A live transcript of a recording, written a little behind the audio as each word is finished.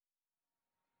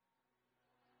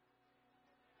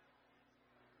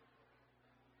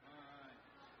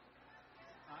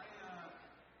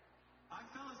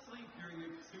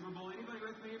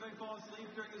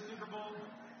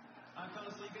I fell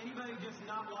asleep. Anybody just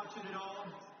not watching at all?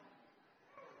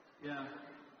 Yeah.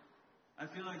 I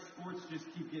feel like sports just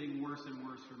keep getting worse and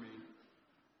worse for me.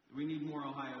 We need more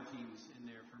Ohio teams in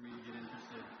there for me to get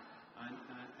interested.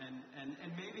 And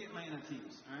maybe Atlanta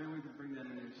teams. All right, we can bring that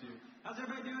in there too. How's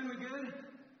everybody doing? We good?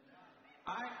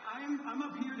 I'm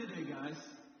up here today, guys.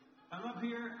 I'm up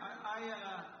here.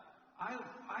 I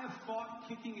have fought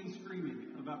kicking and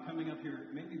screaming about coming up here.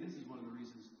 Maybe this is one of the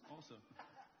reasons also.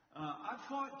 I've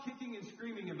fought kicking and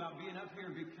screaming about being up here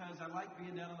because I like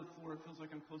being down on the floor. It feels like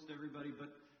I'm close to everybody,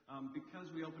 but because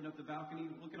we opened up the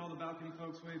balcony, look at all the balcony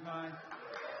folks, wave hi.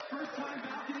 First time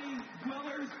balcony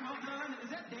dwellers, well done. Is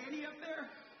that Danny up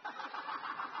there?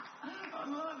 I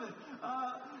love it.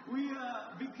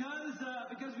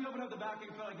 Because we opened up the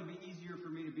balcony, I felt like it'd be easier for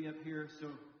me to be up here,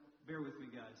 so bear with me,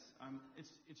 guys.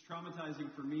 It's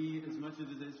traumatizing for me as much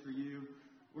as it is for you.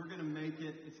 We're going to make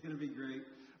it. It's going to be great.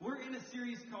 We're in a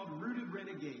series called Rooted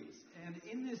Renegades, and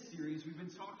in this series, we've been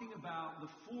talking about the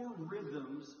 4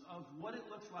 rhythms of what it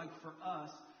looks like for us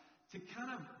to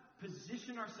kind of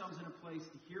position ourselves in a place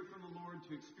to hear from the Lord,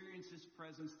 to experience His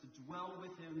presence, to dwell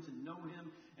with Him, to know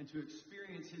Him, and to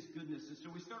experience His goodness. And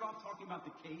so we start off talking about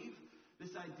the cave,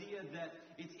 this idea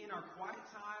that it's in our quiet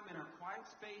time, in our quiet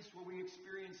space where we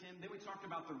experience Him. Then we talked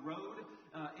about the road.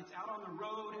 It's out on the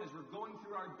road as we're going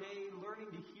through our day,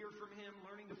 learning to hear from Him,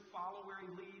 learning to follow where He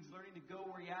leads, learning to go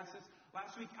where He asks us.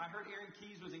 Last week, I heard Aaron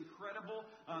Keys was incredible.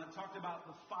 Talked about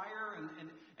the fire and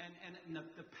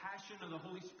the passion of the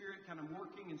Holy Spirit kind of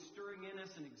working and stirring in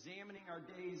us and examining our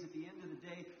days at the end of the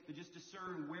day to just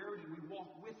discern where did we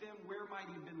walk with Him, where might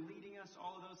He have been leading us,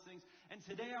 all of those things. And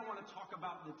today I want to talk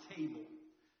about the table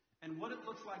and what it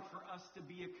looks like for us to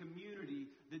be a community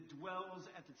that dwells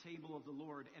at the table of the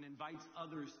Lord and invites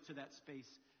others to that space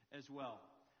as well.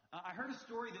 I heard a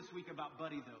story this week about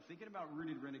Buddy, though, thinking about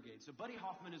Rooted Renegade. So Buddy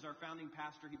Hoffman is our founding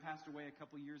pastor. He passed away a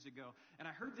couple years ago. And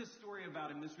I heard this story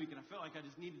about him this week, and I felt like I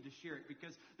just needed to share it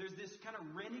because there's this kind of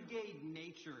renegade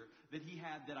nature that he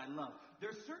had that I love.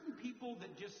 There's certain people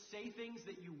that just say things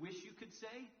that you wish you could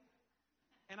say.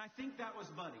 And I think that was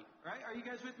Buddy, right? Are you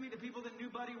guys with me? The people that knew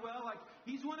Buddy well, like,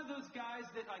 he's one of those guys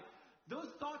that, like, those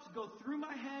thoughts go through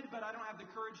my head, but I don't have the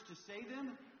courage to say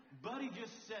them. Buddy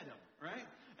just said them, right?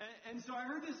 And so I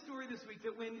heard this story this week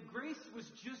that when Grace was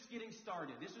just getting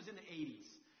started, this was in the 80s,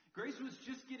 Grace was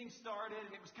just getting started,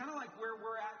 and it was kind of like where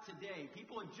we're at today.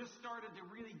 People had just started to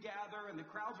really gather, and the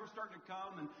crowds were starting to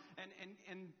come,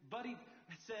 and Buddy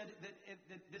said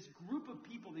that this group of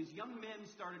people, these young men,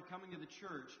 started coming to the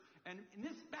church. And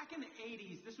back in the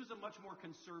 80s, this was a much more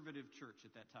conservative church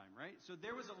at that time, right? So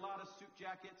there was a lot of suit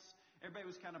jackets. Everybody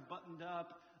was kind of buttoned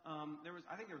up.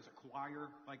 I think there was a choir.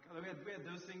 Like we had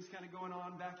those things kind of going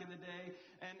on back in the day.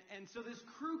 And so this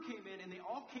crew came in, and they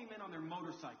all came in on their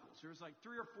motorcycles. There was like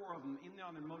 3 or 4 of them in there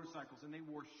on their motorcycles, and they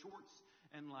wore shorts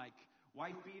and like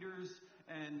white beaters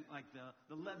and like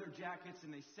the leather jackets,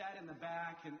 and they sat in the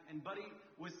back. And Buddy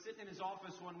was sitting in his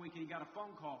office one week, and he got a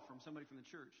phone call from somebody from the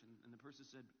church, and the person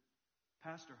said,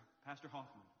 Pastor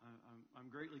Hoffman, I'm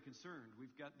greatly concerned.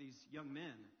 We've got these young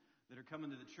men that are coming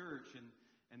to the church,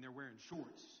 and they're wearing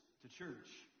shorts to church,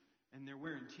 and they're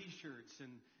wearing T-shirts,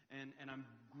 and I'm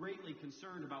greatly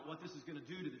concerned about what this is going to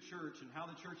do to the church, and how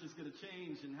the church is going to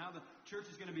change, and how the church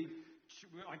is going to be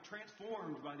like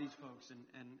transformed by these folks.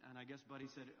 And I guess Buddy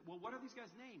said, well, what are these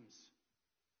guys' names?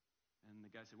 And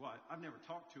the guy said, well, I've never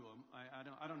talked to them.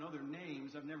 I don't know their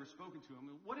names. I've never spoken to them.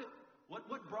 What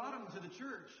brought them to the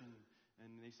church?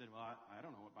 And they said, well, I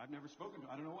don't know. I've never spoken to them.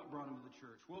 I don't know what brought them to the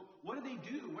church. Well, what do they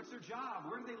do? What's their job?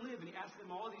 Where do they live? And he asked them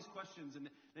all of these questions, and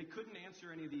they couldn't answer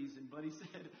any of these. And Buddy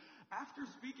said, after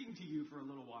speaking to you for a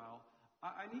little while,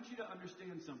 I need you to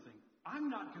understand something. I'm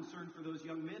not concerned for those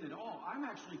young men at all. I'm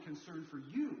actually concerned for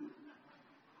you.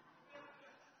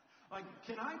 Like,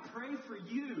 can I pray for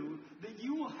you that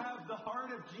you will have the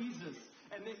heart of Jesus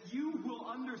and that you will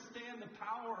understand the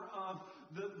power of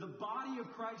the body of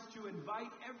Christ to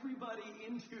invite everybody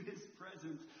into His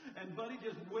presence? And Buddy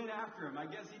just went after him. I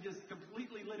guess he just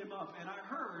completely lit him up. And I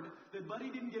heard that Buddy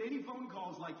didn't get any phone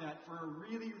calls like that for a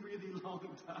really, really long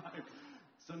time.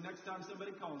 So next time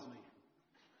somebody calls me,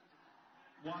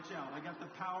 watch out. I got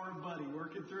the power of Buddy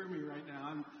working through me right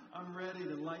now. I'm ready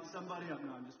to light somebody up.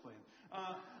 No, I'm just playing.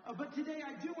 But today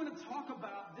I do want to talk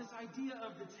about this idea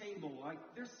of the table. Like,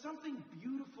 there's something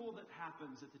beautiful that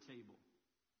happens at the table.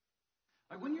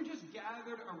 Like when you're just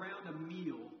gathered around a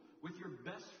meal with your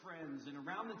best friends, and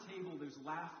around the table there's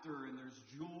laughter and there's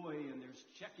joy and there's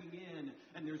checking in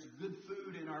and there's good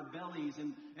food in our bellies,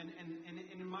 and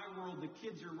in my world the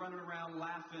kids are running around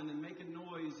laughing and making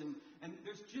noise, and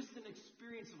there's just an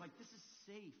experience of like, this is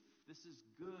safe. This is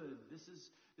good. This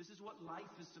is what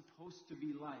life is supposed to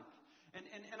be like.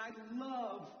 And I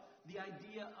love the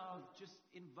idea of just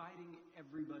inviting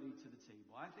everybody to the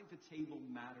table. I think the table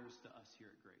matters to us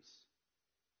here at Grace.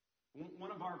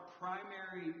 One of our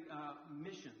primary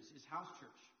missions is house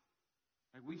church.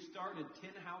 Like, we've started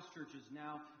 10 house churches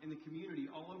now in the community,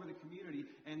 all over the community,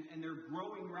 and they're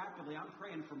growing rapidly. I'm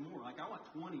praying for more. Like, I want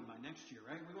 20 by next year,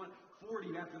 right? We want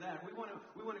 40 after that. We want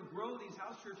to grow these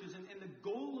house churches, and the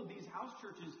goal of these house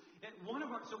churches,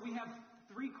 so we have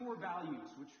 3 core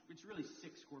values, which it's really 6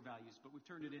 core values, but we've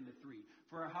turned it into 3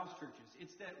 for our house churches.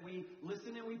 It's that we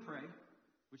listen and we pray,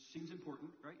 which seems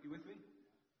important, right? You with me?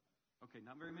 Okay,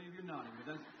 not very many of you are nodding,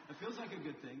 but that feels like a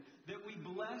good thing. That we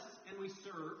bless and we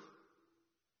serve.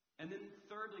 And then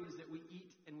thirdly is that we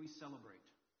eat and we celebrate.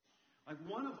 Like,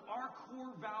 one of our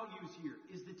core values here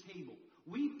is the table.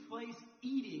 We place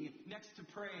eating next to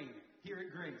praying here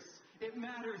at Grace. It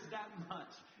matters that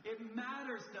much. It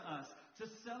matters to us to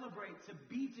celebrate, to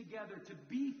be together, to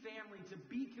be family, to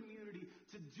be community,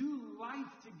 to do life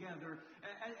together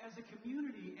as a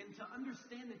community, and to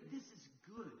understand that this is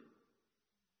good.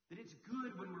 That it's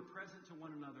good when we're present to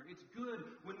one another. It's good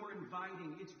when we're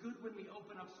inviting. It's good when we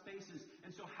open up spaces.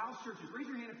 And so house churches, raise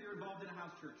your hand if you're involved in a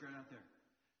house church right out there.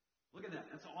 Look at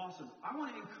that. That's awesome. I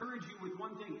want to encourage you with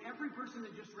one thing. Every person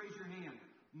that just raised your hand,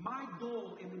 my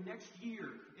goal in the next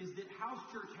year is that house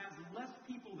church has less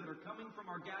people that are coming from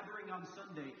our gathering on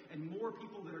Sunday and more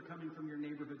people that are coming from your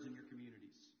neighborhoods and your communities.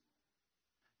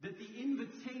 That the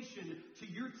invitation to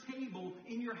your table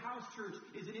in your house church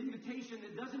is an invitation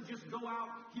that doesn't just go out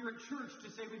here at church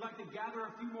to say we'd like to gather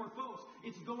a few more folks.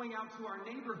 It's going out to our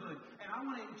neighborhood. And I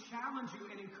want to challenge you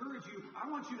and encourage you. I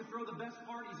want you to throw the best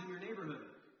parties in your neighborhood.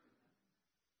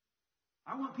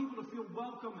 I want people to feel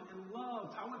welcome and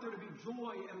loved. I want there to be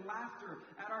joy and laughter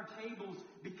at our tables,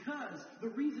 because the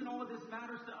reason all of this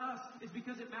matters to us is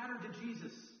because it mattered to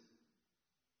Jesus.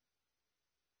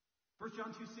 1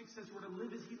 John 2:6 says we're to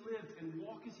live as he lived and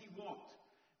walk as he walked.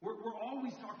 We're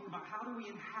always talking about how do we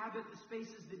inhabit the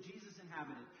spaces that Jesus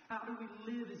inhabited? How do we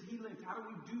live as he lived? How do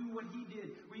we do what he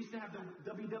did? We used to have the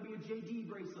WWJD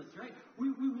bracelets, right? We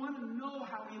want to know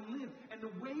how he lived. And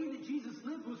the way that Jesus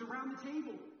lived was around the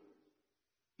table.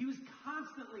 He was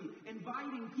constantly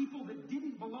inviting people that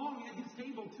didn't belong at his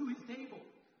table to his table.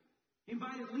 He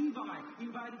invited Levi, he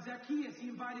invited Zacchaeus, he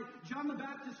invited John the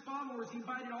Baptist's followers, he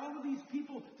invited all of these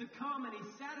people to come, and he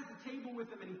sat at the table with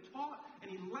them, and he taught, and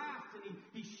he laughed, and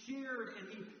he shared, and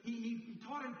he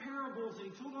taught in parables, and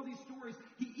he told all these stories.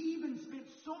 He even spent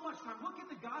so much time. Look at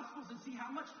the Gospels and see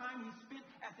how much time he spent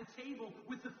at the table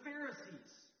with the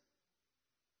Pharisees.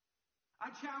 I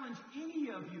challenge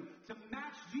any of you to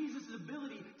match Jesus'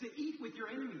 ability to eat with your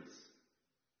enemies.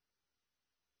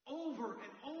 Over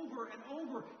and over and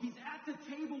over, he's at the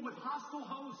table with hostile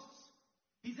hosts.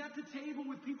 He's at the table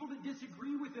with people that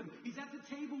disagree with him. He's at the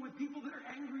table with people that are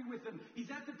angry with him. He's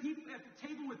at the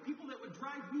table with people that would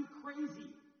drive me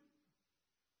crazy.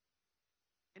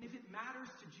 And if it matters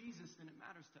to Jesus, then it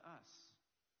matters to us.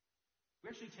 We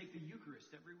actually take the Eucharist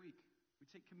every week. We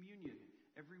take communion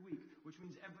every week, which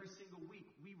means every single week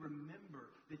we remember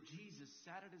that Jesus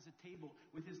sat at his table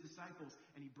with his disciples,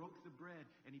 and he broke the bread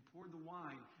and he poured the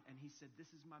wine, and he said, "This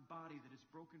is my body that is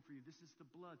broken for you. This is the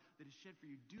blood that is shed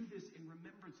for you. Do this in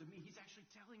remembrance of me." He's actually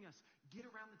telling us, get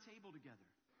around the table together.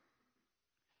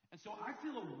 And so I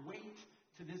feel a weight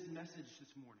to this message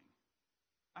this morning.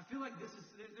 I feel like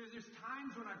there's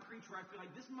times when I preach where I feel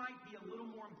like this might be a little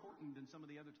more important than some of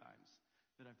the other times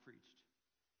that I've preached.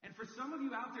 And for some of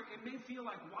you out there, it may feel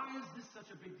like, why is this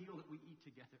such a big deal that we eat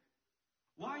together?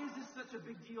 Why is this such a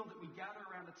big deal that we gather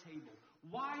around a table?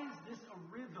 Why is this a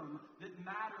rhythm that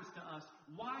matters to us?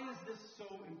 Why is this so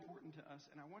important to us?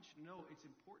 And I want you to know it's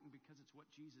important because it's what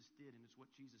Jesus did, and it's what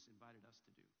Jesus invited us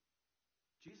to do.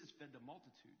 Jesus fed the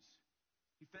multitudes.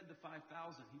 He fed the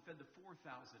 5,000. He fed the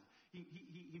 4,000.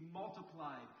 He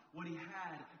multiplied what he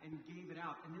had and gave it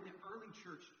out. And then the early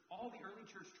church, all the early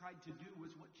church tried to do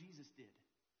was what Jesus did.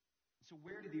 So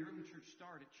where did the early church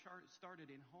start? It started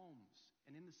in homes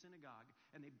and in the synagogue.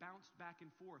 And they bounced back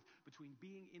and forth between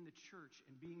being in the church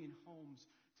and being in homes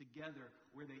together,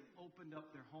 where they opened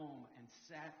up their home and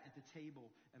sat at the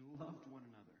table and loved one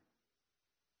another.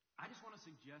 I just want to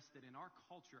suggest that in our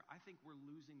culture, I think we're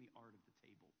losing the art of the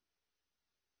table.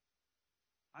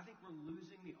 I think we're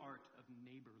losing the art of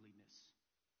neighborliness.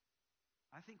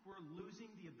 I think we're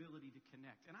losing the ability to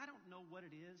connect. And I don't know what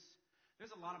it is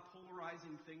There's a lot of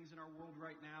polarizing things in our world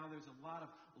right now. There's a lot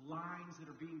of lines that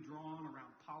are being drawn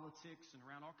around politics and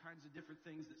around all kinds of different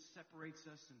things that separates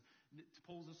us and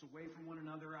pulls us away from one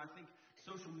another. I think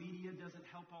social media doesn't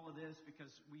help all of this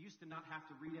because we used to not have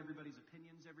to read everybody's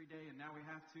opinions every day, and now we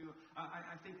have to.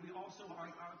 I think we also are,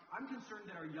 I'm concerned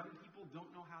that our young people don't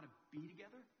know how to be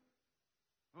together.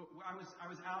 I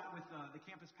was out with the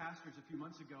campus pastors a few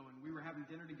months ago, and we were having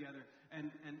dinner together,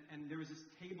 and there was this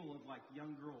table of like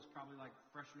young girls, probably like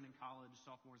freshmen in college,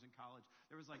 sophomores in college.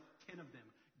 There was like 10 of them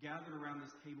gathered around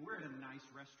this table. We're at a nice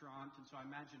restaurant, and so I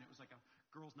imagine it was like a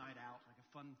girls' night out, like a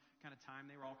fun kind of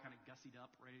time. They were all kind of gussied up,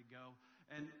 ready to go.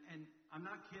 And I'm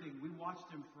not kidding. We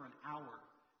watched them for an hour,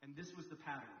 and this was the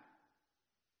pattern.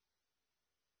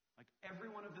 Like every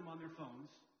one of them on their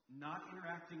phones, not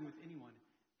interacting with anyone.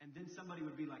 And then somebody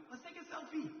would be like, let's take a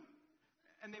selfie.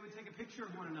 And they would take a picture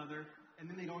of one another, and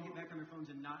then they'd all get back on their phones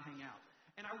and not hang out.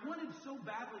 And I wanted so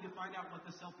badly to find out what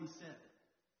the selfie said.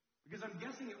 Because I'm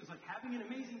guessing it was like having an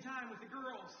amazing time with the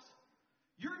girls.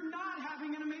 You're not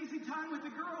having an amazing time with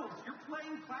the girls. You're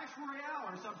playing Clash Royale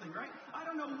or something, right? I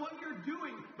don't know what you're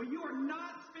doing, but you are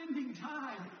not spending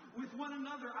time with one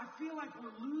another. I feel like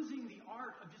we're losing the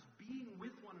art of just being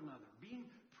with one another, being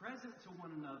present to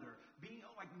one another, being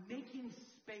like making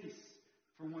space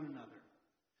for one another.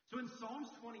 So in Psalms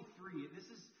 23,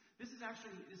 this is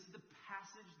the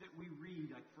passage that we read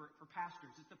like for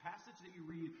pastors. It's the passage that you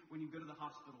read when you go to the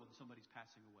hospital and somebody's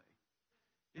passing away.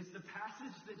 It's the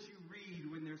passage that you read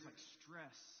when there's like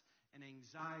stress and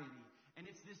anxiety. And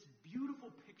it's this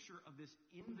beautiful picture of this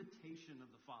invitation of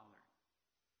the Father.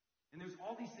 And there's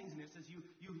all these things in there. It says,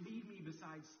 you lead me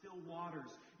beside still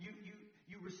waters.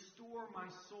 You restore my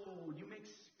soul. You make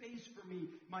space for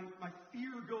me. My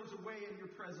fear goes away in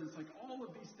your presence. Like all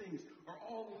of these things are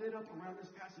all lit up around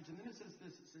this passage. And then it says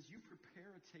this. It says, you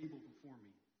prepare a table before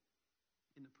me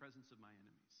in the presence of my enemies.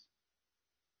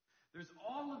 There's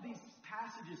all of these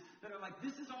passages that are like,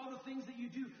 this is all the things that you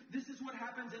do. This is what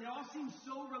happens. And it all seems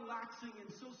so relaxing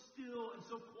and so still and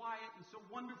so quiet and so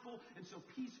wonderful and so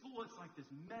peaceful. It's like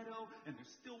this meadow and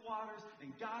there's still waters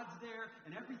and God's there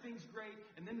and everything's great.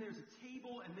 And then there's a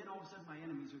table and then all of a sudden my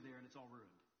enemies are there and it's all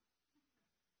ruined.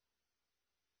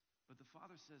 But the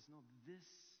Father says, no, this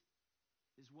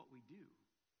is what we do.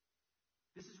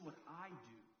 This is what I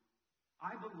do.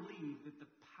 I believe that the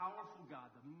powerful God,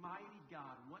 the mighty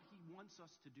God, what He wants us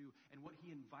to do and what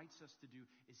He invites us to do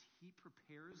is He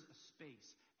prepares a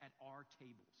space at our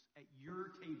tables, at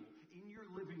your table, in your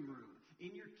living room,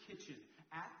 in your kitchen,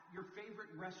 at your favorite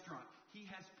restaurant. He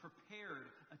has prepared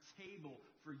a table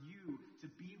for you to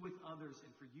be with others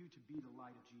and for you to be the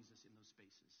light of Jesus in those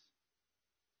spaces.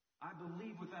 I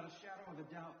believe without a shadow of a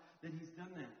doubt that He's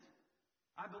done that.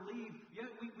 I believe,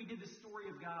 we did the story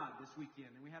of God this weekend,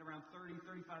 and we had around 30,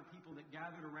 35 people that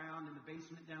gathered around in the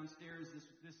basement downstairs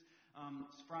this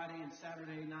Friday and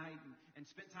Saturday night and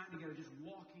spent time together just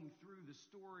walking through the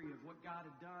story of what God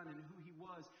had done and who He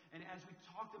was. And as we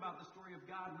talked about the story of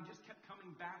God, we just kept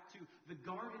coming back to the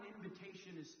garden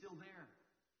invitation is still there.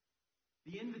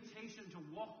 The invitation to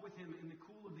walk with Him in the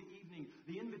cool of the evening,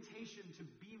 the invitation to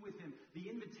be with Him, the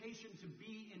invitation to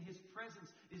be in His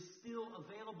presence is still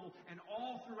available. And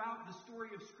all throughout the story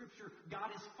of Scripture,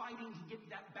 God is fighting to get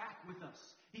that back with us.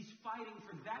 He's fighting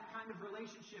for that kind of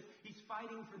relationship. He's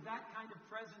fighting for that kind of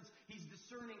presence. He's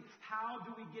discerning how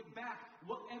do we get back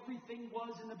what everything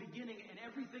was in the beginning. And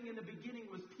everything in the beginning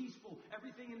was peaceful.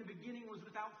 Everything in the beginning was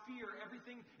without fear.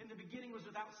 Everything in the beginning was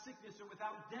without sickness or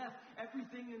without death.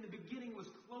 Everything in the beginning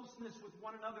was closeness with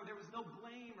one another. There was no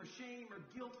blame or shame or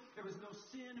guilt. There was no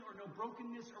sin or no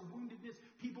brokenness or woundedness.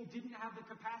 People didn't have the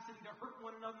capacity to hurt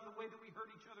one another the way that we hurt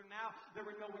each other now. There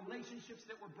were no relationships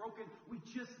that were broken. We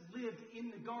just lived in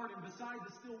the garden beside the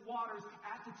still waters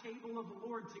at the table of the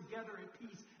Lord together at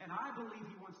peace. And I believe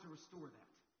He wants to restore that.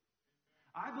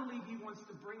 I believe He wants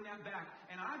to bring that back.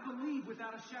 And I believe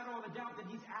without a shadow of a doubt that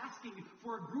He's asking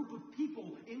for a group of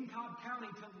people in Cobb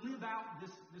County to live out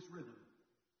this rhythm.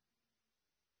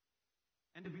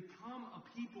 And to become a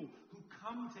people who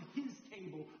come to His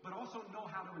table, but also know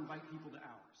how to invite people to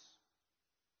ours.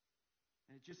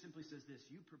 And it just simply says this: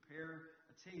 you prepare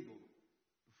a table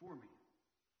before me.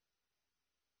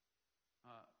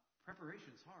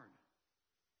 Preparation is hard.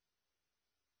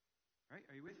 Right?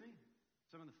 Are you with me?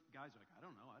 Some of the guys are like, I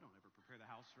don't know. I don't ever prepare the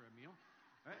house for a meal.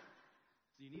 Right?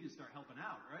 So you need to start helping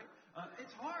out, right?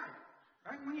 It's hard.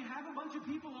 Right? When you have a bunch of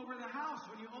people over the house,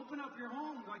 when you open up your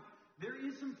home, like, there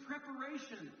is some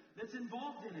preparation that's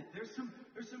involved in it. There's some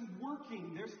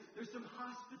working. There's some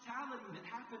hospitality that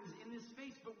happens in this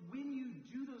space. But when you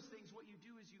do those things, what you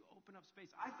do is you open up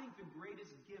space. I think the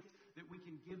greatest gift that we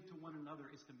can give to one another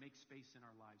is to make space in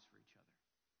our lives for each other.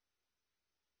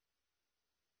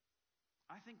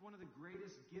 I think one of the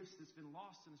greatest gifts that's been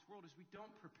lost in this world is we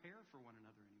don't prepare for one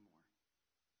another anymore.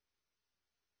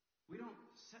 We don't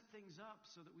set things up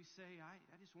so that we say,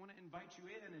 I just want to invite you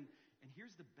in, and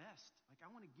here's the best. Like, I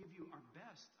want to give you our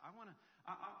best. I want to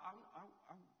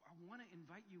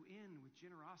invite you in with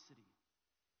generosity.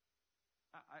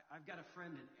 I've got a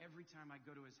friend, and every time I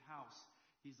go to his house,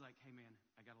 he's like, hey, man,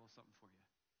 I got a little something for you.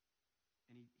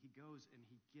 And he goes and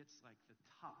he gets like the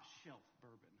top shelf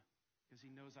bourbon because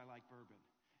he knows I like bourbon.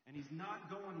 And he's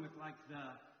not going with like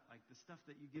the stuff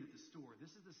that you get at the store.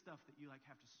 This is the stuff that you like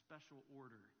have to special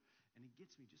order. And he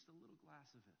gets me just a little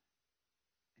glass of it.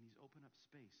 And he's opened up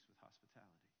space with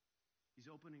hospitality. He's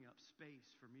opening up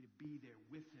space for me to be there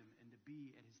with him and to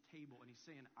be at his table. And he's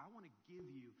saying, I want to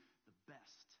give you the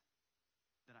best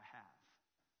that I have.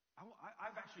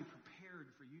 I've actually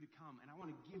prepared for you to come, and I want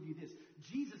to give you this.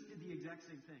 Jesus did the exact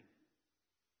same thing.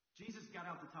 Jesus got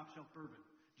out the top shelf bourbon.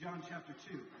 John chapter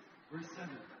 2, verse 7.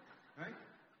 Right?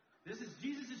 This is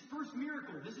Jesus' first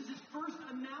miracle. This is his first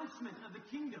announcement of the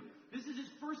kingdom. This is his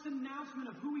first announcement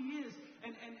of who he is.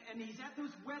 And he's at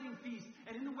this wedding feast.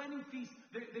 And in the wedding feast,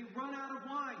 they run out of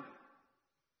wine.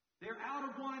 They're out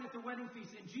of wine at the wedding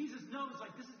feast. And Jesus knows,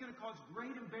 like, this is going to cause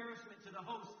great embarrassment to the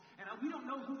host. And we don't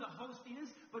know who the host is,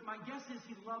 but my guess is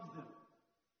he loved them.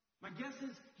 My guess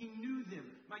is he knew them.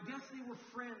 My guess they were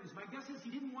friends. My guess is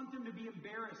he didn't want them to be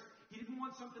embarrassed. He didn't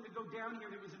want something to go down here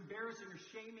that was embarrassing or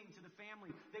shaming to the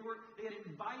family. They had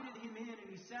invited him in, and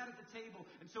he sat at the table.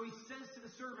 And so he says to the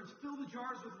servants, fill the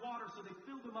jars with water. So they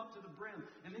filled them up to the brim.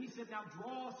 And then he said, now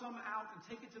draw some out and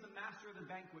take it to the master of the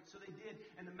banquet. So they did.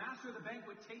 And the master of the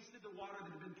banquet tasted the water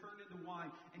that had been turned into wine.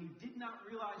 And he did not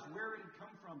realize where it had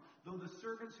come from, though the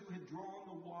servants who had drawn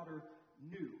the water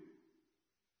knew.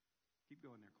 Keep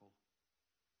going there, Cole.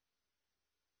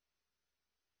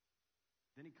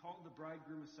 Then he called the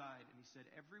bridegroom aside and he said,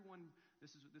 "Everyone,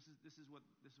 this is what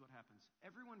happens.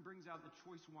 Everyone brings out the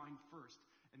choice wine first,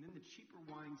 and then the cheaper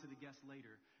wine to the guests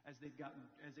later, as they've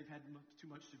had too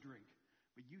much to drink.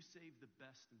 But you save the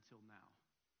best until now."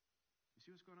 You see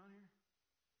what's going on here?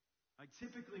 Like,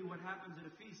 typically what happens at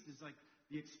a feast is like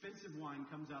the expensive wine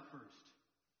comes out first.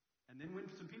 And then when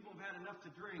some people have had enough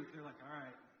to drink, they're like, all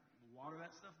right, water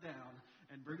that stuff down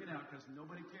and bring it out because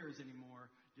nobody cares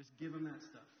anymore. Just give them that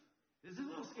stuff. Is this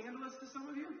a little scandalous to some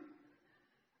of you?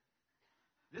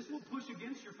 This will push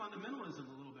against your fundamentalism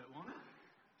a little bit, won't it?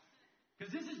 Because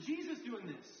this is Jesus doing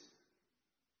this.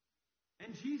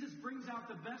 And Jesus brings out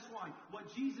the best wine. What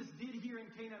Jesus did here in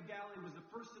Cana of Galilee was the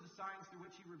first of the signs through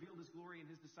which he revealed his glory, and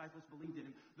his disciples believed in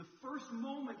him. The first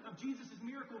moment of Jesus'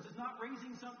 miracles is not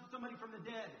raising somebody from the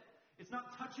dead. It's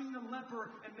not touching the leper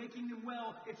and making them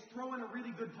well. It's throwing a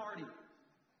really good party.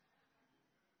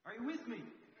 Are you with me?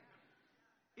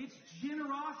 It's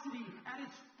generosity at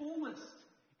its fullest.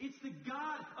 It's the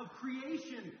God of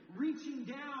creation reaching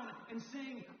down and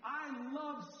saying, I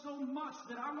love so much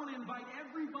that I want to invite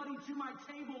everybody to my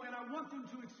table, and I want them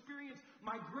to experience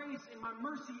my grace and my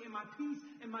mercy and my peace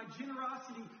and my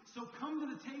generosity. So come to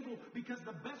the table because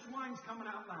the best wine's coming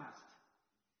out last.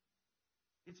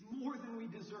 It's more than we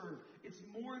deserve. It's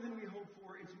more than we hope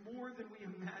for. It's more than we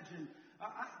imagine.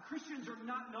 Christians are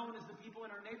not known as the people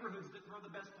in our neighborhoods that throw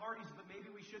the best parties, but maybe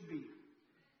we should be.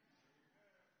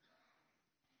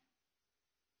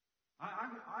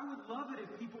 I would love it if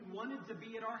people wanted to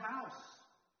be at our house.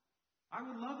 I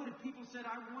would love it if people said,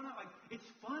 it's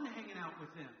fun hanging out with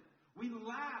them. We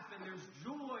laugh, and there's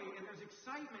joy, and there's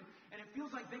excitement, and it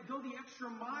feels like they go the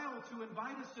extra mile to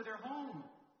invite us to their home.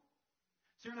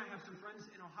 Sarah and I have some friends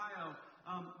in Ohio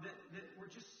that were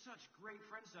just such great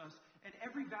friends to us. And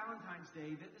every Valentine's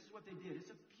Day, this is what they did.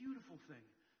 It's a beautiful thing.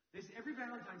 Every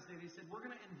Valentine's Day, they said, we're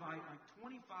going to invite like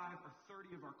 25 or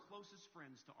 30 of our closest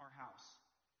friends to our house.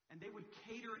 And they would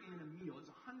cater in a meal.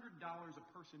 It's $100 a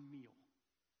person meal.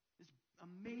 This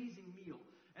amazing meal.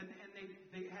 And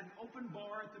they had an open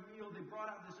bar at the meal. They brought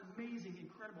out this amazing,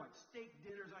 incredible steak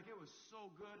dinners. It was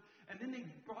so good. And then they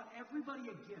brought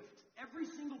everybody a gift. Every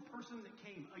single person that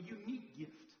came, a unique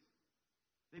gift.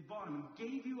 They bought them and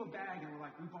gave you a bag and were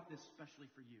like, we bought this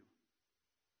specially for you.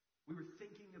 We were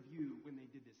thinking of you when they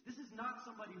did this. This is not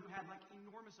somebody who had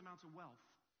enormous amounts of wealth.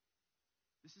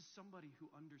 This is somebody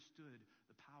who understood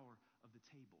the power of the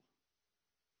table.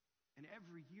 And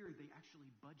every year they actually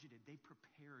budgeted. They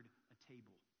prepared a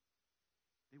table.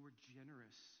 They were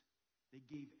generous. They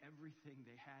gave everything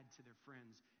they had to their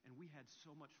friends. And we had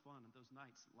so much fun on those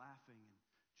nights, laughing and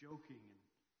joking and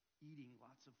eating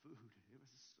lots of food. It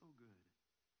was so good.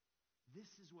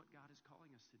 This is what God is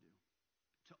calling us to do.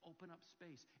 To to open up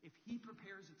space. If he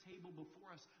prepares a table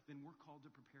before us, then we're called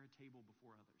to prepare a table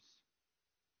before others.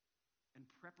 And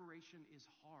preparation is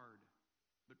hard,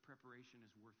 but preparation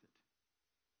is worth it.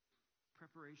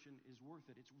 Preparation is worth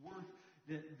it. It's worth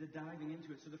the diving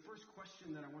into it. So the first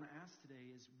question that I want to ask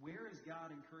today is, where is God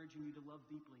encouraging you to love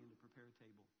deeply and to prepare a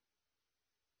table?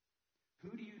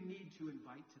 Who do you need to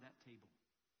invite to that table?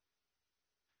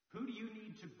 Who do you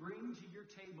need to bring to your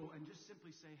table and just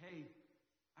simply say, hey,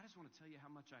 I just want to tell you how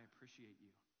much I appreciate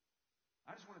you.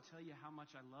 I just want to tell you how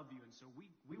much I love you. And so we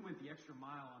went the extra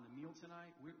mile on the meal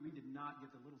tonight. We did not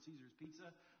get the Little Caesars pizza.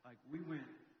 Like, we went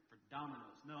for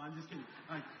Domino's. No, I'm just kidding.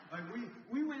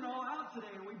 We went all out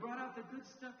today, and we brought out the good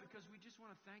stuff because we just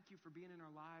want to thank you for being in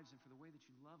our lives and for the way that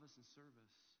you love us and serve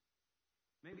us.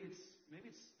 Maybe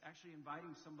it's actually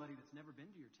inviting somebody that's never been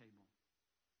to your table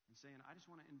and saying, I just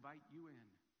want to invite you in.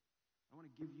 I want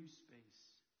to give you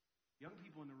space. Young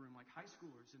people in the room, like high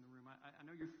schoolers in the room, I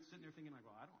know you're sitting there thinking like,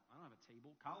 well, I don't have a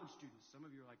table. College students, some of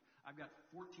you are like, I've got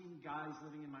 14 guys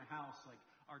living in my house. Like,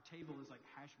 our table is like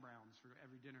hash browns for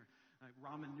every dinner, like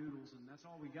ramen noodles, and that's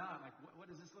all we got. Like, what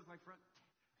does this look like for us?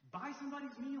 Buy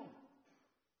somebody's meal.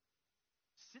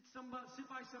 Sit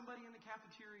by somebody in the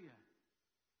cafeteria.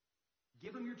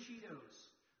 Give them your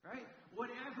Cheetos, right?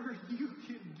 Whatever you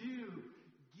can do,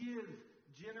 give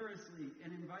generously and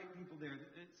invite people there.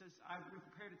 It says, we've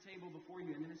prepared a table before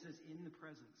you, and then it says, in the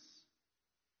presence.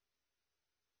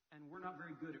 And we're not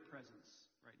very good at presence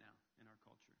right now in our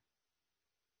culture.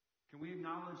 Can we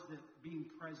acknowledge that being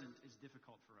present is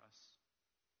difficult for us?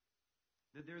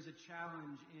 That there's a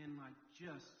challenge in like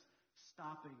just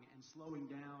stopping and slowing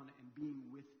down and being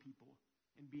with people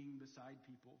and being beside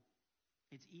people.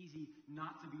 It's easy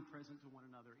not to be present to one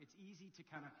another. It's easy to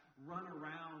kind of run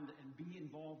around and be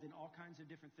involved in all kinds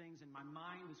of different things, and my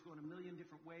mind is going a million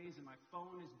different ways, and my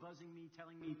phone is buzzing me,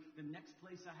 telling me the next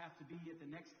place I have to be at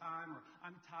the next time, or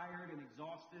I'm tired and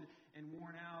exhausted and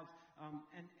worn out.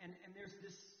 And there's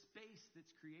this space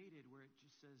that's created where it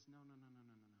just says, no.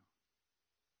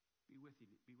 Be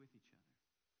with each other.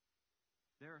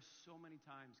 There are so many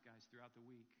times, guys, throughout the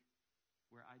week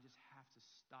where I just have to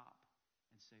stop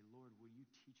and say, Lord, will you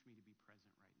teach me to be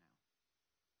present right now?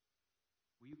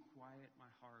 Will you quiet my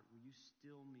heart? Will you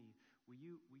still me? Will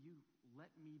you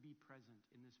let me be present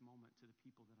in this moment to the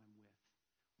people that I'm with?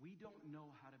 We don't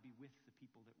know how to be with the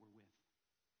people that we're with.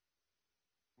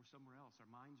 We're somewhere else.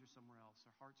 Our minds are somewhere else.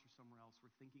 Our hearts are somewhere else.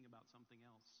 We're thinking about something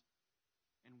else.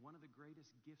 And one of the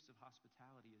greatest gifts of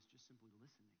hospitality is just simply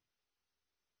listening.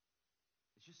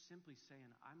 It's just simply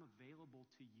saying, I'm available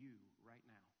to you right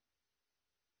now.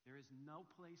 There is no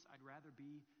place I'd rather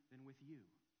be than with you.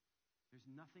 There's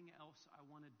nothing else I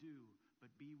want to do but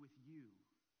be with you.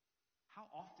 How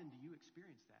often do you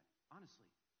experience that, honestly?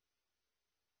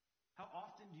 How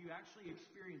often do you actually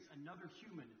experience another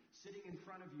human sitting in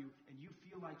front of you and you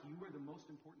feel like you are the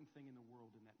most important thing in the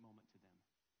world in that moment to them?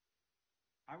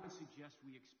 I would suggest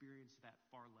we experience that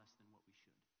far less than what we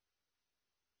should.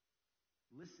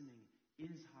 Listening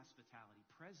is hospitality.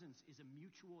 Presence is a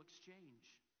mutual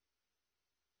exchange.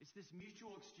 It's this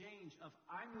mutual exchange of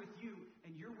I'm with you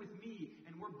and you're with me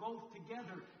and we're both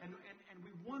together and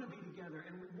we want to be together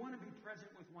and we want to be present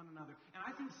with one another. And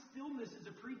I think stillness is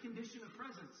a precondition of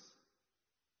presence.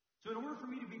 So in order for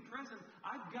me to be present,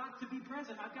 I've got to be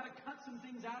present. I've got to cut some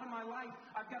things out of my life.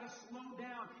 I've got to slow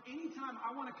down. Anytime I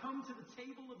want to come to the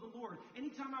table of the Lord,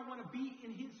 anytime I want to be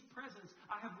in His presence,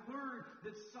 I have learned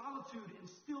that solitude and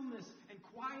stillness and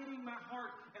quieting my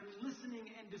heart and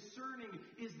listening and discerning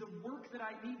is the work that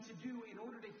I need to do in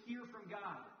order to hear from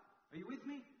God. Are you with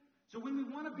me? So when we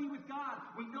want to be with God,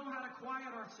 we know how to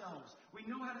quiet ourselves. We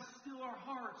know how to still our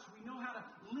hearts. We know how to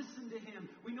listen to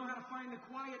Him. We know how to find a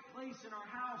quiet place in our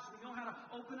house. We know how to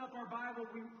open up our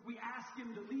Bible. We ask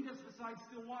Him to lead us beside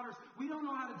still waters. We don't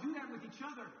know how to do that with each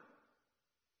other.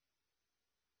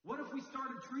 What if we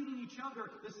started treating each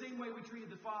other the same way we treated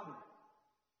the Father?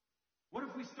 What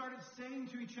if we started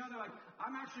saying to each other, like,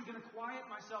 I'm actually going to quiet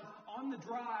myself on the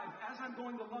drive as I'm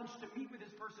going to lunch to meet with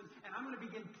this person, and I'm going to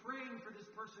begin praying for this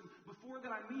person before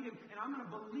that I meet him, and I'm going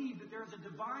to believe that there is a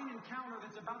divine encounter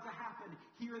that's about to happen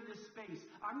here in this space.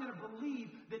 I'm going to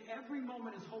believe that every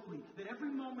moment is holy, that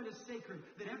every moment is sacred,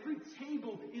 that every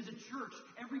table is a church,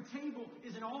 every table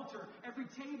is an altar, every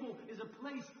table is a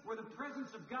place where the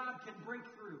presence of God can break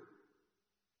through.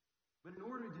 But in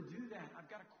order to do that, I've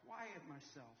got to quiet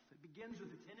myself. It begins with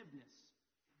attentiveness.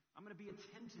 I'm going to be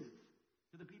attentive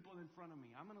to the people in front of me.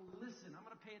 I'm going to listen. I'm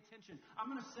going to pay attention. I'm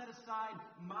going to set aside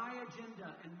my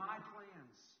agenda and my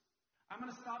plans. I'm going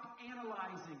to stop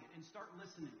analyzing and start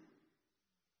listening.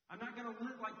 I'm not going to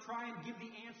try and give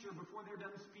the answer before they're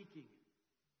done speaking.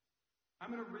 I'm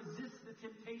going to resist the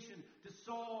temptation to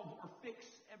solve or fix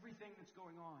everything that's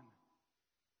going on.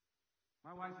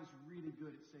 My wife is really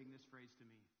good at saying this phrase to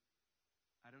me.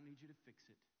 I don't need you to fix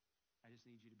it. I just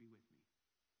need you to be with me.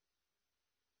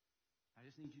 I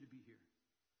just need you to be here.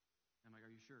 I'm like, are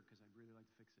you sure? Because I'd really like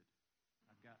to fix it.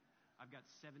 I've got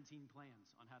 17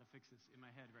 plans on how to fix this in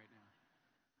my head right now.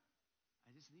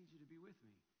 I just need you to be with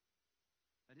me.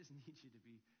 I just need you to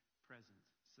be present.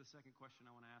 So the second question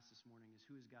I want to ask this morning is,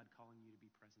 who is God calling you to be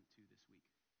present to this week?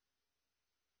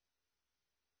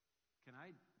 Can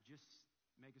I just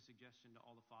make a suggestion to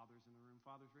all the fathers in the room?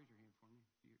 Fathers, raise your hand for me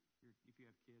if you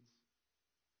have kids.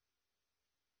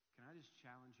 Can I just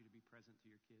challenge you to be present to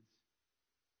your kids?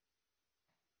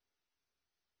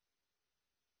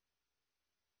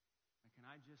 Can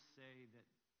I just say that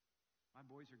my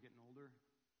boys are getting older,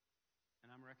 and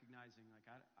I'm recognizing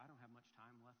I don't have much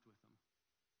time left with them.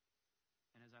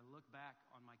 And as I look back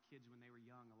on my kids when they were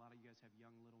young, a lot of you guys have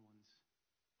young little ones,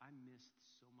 I missed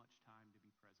so much time to be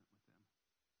present with them.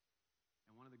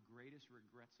 And one of the greatest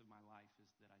regrets of my life is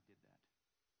that I did that.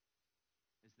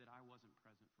 Is that I wasn't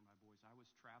present for my boys. I was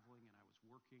traveling and I was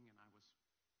working and I was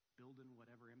building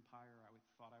whatever empire I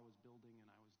thought I was building, and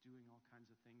I was doing all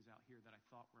kinds of things out here that I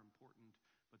thought were important.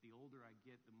 But the older I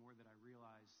get, the more that I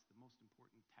realize the most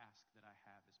important task that I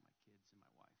have is my kids and my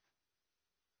wife.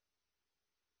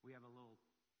 We have a little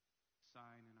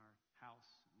sign in our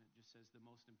house, and it just says, the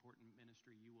most important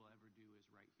ministry you will ever do is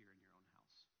right here in your own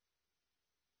house.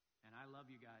 And I love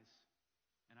you guys,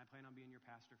 and I plan on being your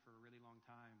pastor for a really long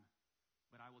time,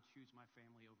 but I will choose my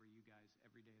family over you guys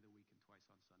every day of the week and twice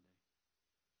on Sunday.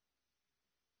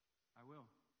 I will.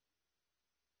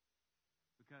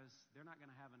 Because they're not going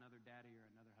to have another daddy or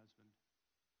another husband.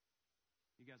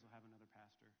 You guys will have another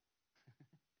pastor.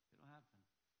 It'll happen.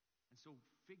 And so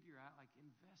figure out,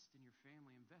 invest in your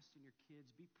family, invest in your kids,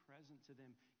 be present to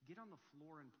them. Get on the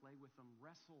floor and play with them,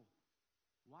 wrestle.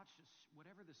 Watch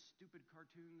whatever the stupid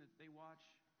cartoon that they watch.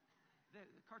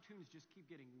 The cartoons just keep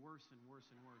getting worse and worse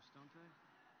and worse, don't they?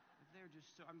 They're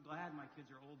just so, I'm glad my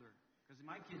kids are older, because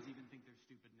my kids even think they're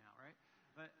stupid now, right?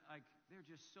 But they're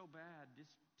just so bad.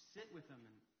 Just sit with them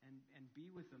and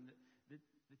be with them.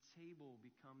 The table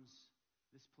becomes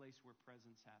this place where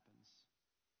presence happens.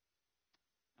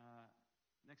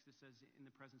 Next it says, in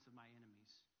the presence of my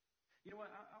enemies. You know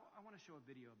what? I want to show a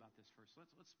video about this first.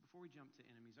 Let's before we jump to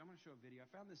enemies, I want to show a video. I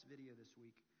found this video this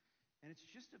week, and it's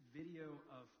just a video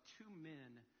of two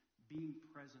men being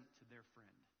present to their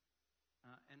friend.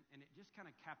 And it just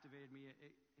kind of captivated me.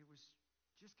 It was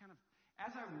just kind of,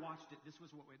 as I watched it, this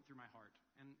was what went through my heart.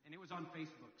 And it was on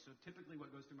Facebook. So typically what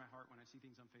goes through my heart when I see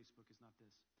things on Facebook is not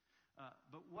this.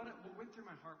 But what went through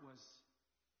my heart was,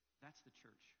 that's the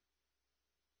church.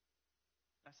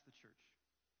 That's the church.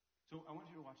 So I want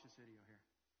you to watch this video here.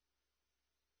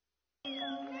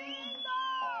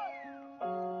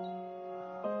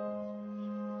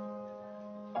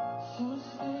 So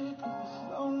sick of this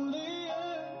lonely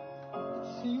end. It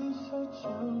seems such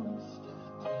a waste of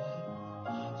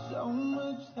time. So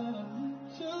much that I need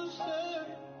to say,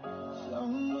 so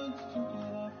much to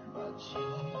get off my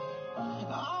chest.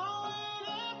 I'll wait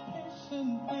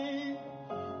patiently,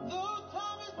 though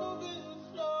time is moving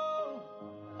slow.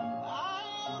 I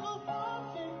am a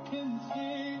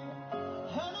vacancy,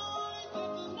 and I wanted you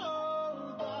to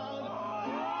know that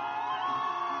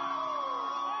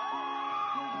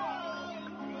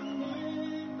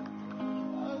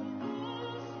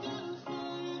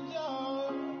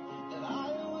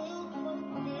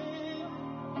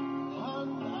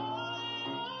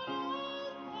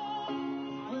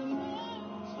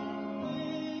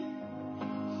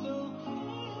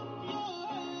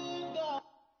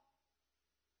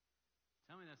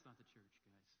Tell me that's not the church,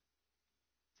 guys.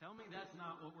 Tell me that's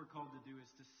not what we're called to do,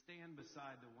 is to stand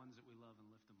beside the ones that we love and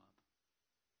lift them up.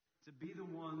 To be the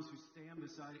ones who stand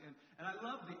beside it. And I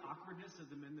love the awkwardness of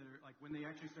the men that are when they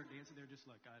actually start dancing, they're just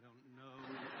like, I don't know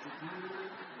what to do.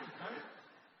 Right?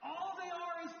 All they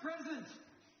are is present.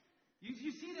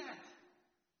 You see that?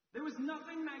 There was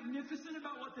nothing magnificent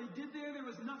about what they did there. There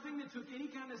was nothing that took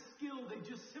any kind of skill. They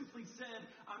just simply said,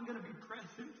 I'm going to be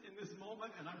present in this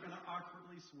moment, and I'm going to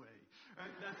awkwardly sway.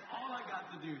 Right? That's all I got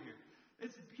to do here.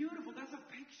 It's beautiful. That's a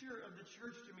picture of the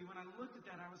church to me. When I looked at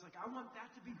that, I was like, I want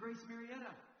that to be Grace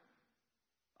Marietta.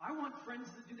 I want friends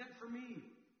that do that for me.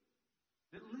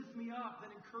 That lift me up, that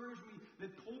encourage me,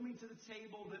 that pull me to the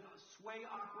table, that sway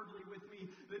awkwardly with me,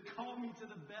 that call me to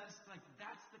the best.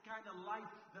 That's the kind of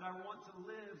life that I want to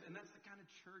live, and that's the kind of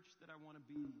church that I want to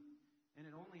be. And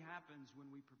it only happens when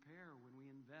we prepare, when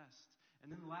we invest. And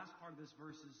then the last part of this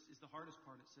verse is the hardest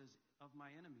part. It says, of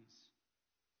my enemies.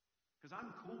 Because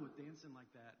I'm cool with dancing like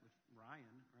that with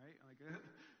Ryan, right? Like,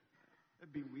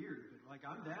 it'd be weird, but like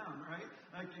I'm down, right?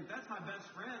 Like if that's my best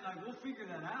friend, like we'll figure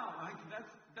that out. Like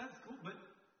that's cool. But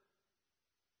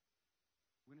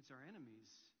when it's our enemies,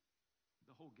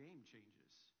 the whole game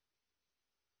changes.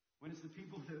 When it's the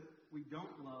people that we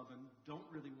don't love and don't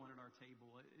really want at our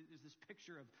table, it is this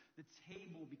picture of the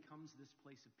table becomes this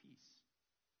place of peace.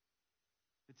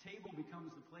 The table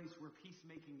becomes the place where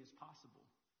peacemaking is possible.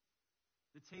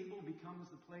 The table becomes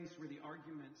the place where the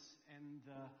arguments and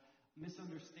the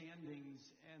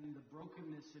misunderstandings and the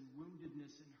brokenness and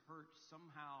woundedness and hurt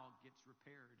somehow gets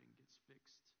repaired and gets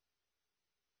fixed.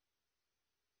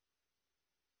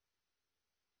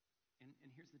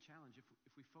 And here's the challenge.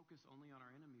 If we focus only on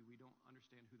our enemy, we don't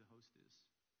understand who the host is.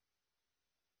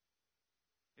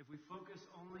 If we focus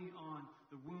only on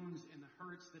the wounds and the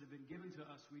hurts that have been given to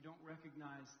us, we don't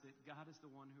recognize that God is the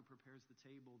one who prepares the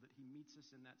table, that He meets us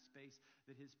in that space,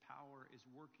 that His power is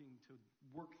working to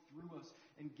work through us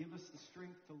and give us the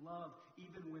strength to love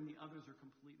even when the others are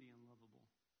completely unlovable.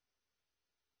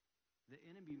 The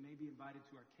enemy may be invited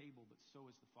to our table, but so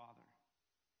is the Father.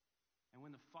 And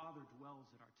when the Father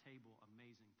dwells at our table,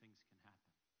 amazing things can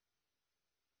happen.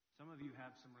 Some of you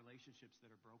have some relationships that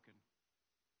are broken.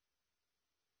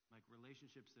 Like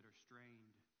relationships that are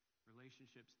strained,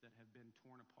 relationships that have been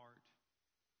torn apart.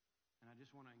 And I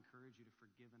just want to encourage you to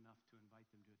forgive enough to invite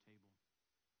them to a table.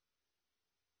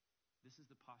 This is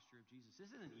the posture of Jesus.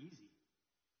 This isn't easy.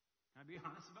 Can I be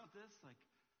honest about this? Like,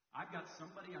 I've got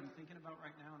somebody I'm thinking about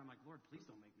right now, and I'm like, Lord, please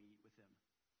don't make me eat with them.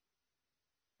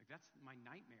 Like, that's my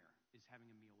nightmare, is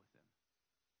having a meal with them.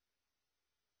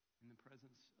 In the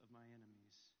presence of my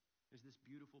enemies. There's this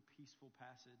beautiful, peaceful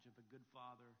passage of a good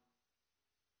father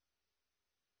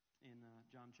in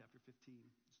John chapter 15,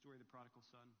 the story of the prodigal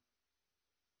son.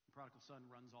 The prodigal son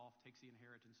runs off, takes the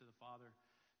inheritance of the father,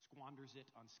 squanders it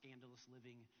on scandalous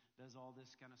living, does all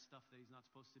this kind of stuff that he's not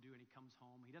supposed to do, and he comes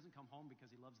home. He doesn't come home because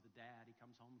he loves the dad. He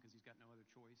comes home because he's got no other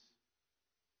choice.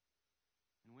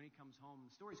 And when he comes home,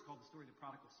 the story's called the story of the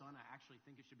prodigal son. I actually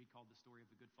think it should be called the story of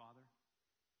the good father.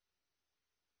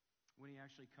 When he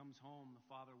actually comes home, the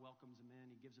father welcomes him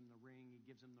in. He gives him the ring. He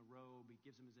gives him the robe. He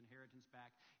gives him his inheritance back.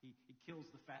 He kills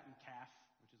the fattened calf,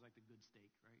 which is like the good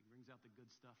steak, right? He brings out the good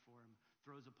stuff for him,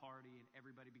 throws a party, and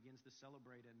everybody begins to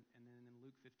celebrate. And then in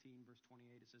Luke 15, verse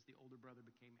 28, it says, the older brother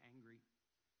became angry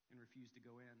and refused to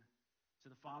go in. So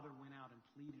the father went out and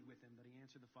pleaded with him, but he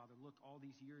answered the father, look, all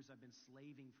these years I've been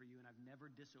slaving for you, and I've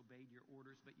never disobeyed your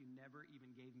orders, but you never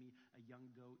even gave me a young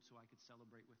goat so I could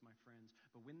celebrate with my friends.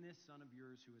 But when this son of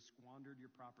yours who has squandered your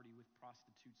property with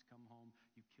prostitutes come home,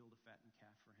 you killed a fattened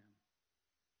calf for him.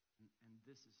 And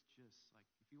this is just like,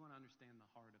 if you want to understand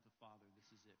the heart of the Father, this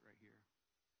is it right here.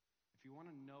 If you want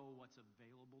to know what's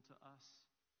available to us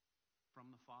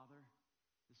from the Father,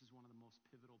 this is one of the most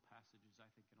pivotal passages, I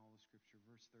think, in all of Scripture.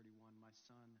 Verse 31, my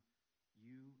son,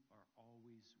 you are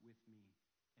always with me,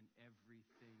 and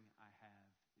everything I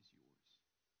have is yours.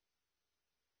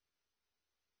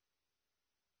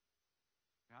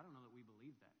 I don't know that we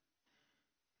believe that.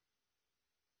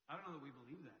 I don't know that we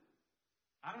believe that.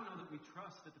 I don't know that we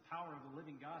trust that the power of the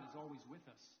living God is always with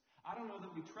us. I don't know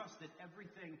that we trust that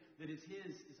everything that is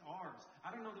His is ours.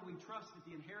 I don't know that we trust that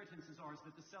the inheritance is ours,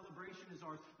 that the celebration is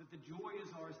ours, that the joy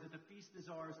is ours, that the feast is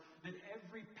ours, that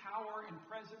every power and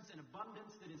presence and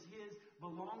abundance that is His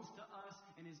belongs to us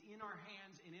and is in our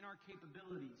hands and in our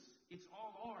capabilities. It's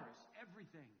all ours,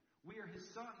 everything. We are His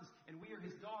sons and we are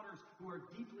His daughters who are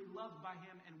deeply loved by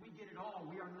Him, and we get it all.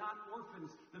 We are not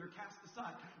orphans that are cast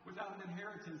aside without an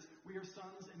inheritance. We are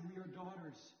sons and we are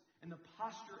daughters. And the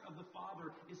posture of the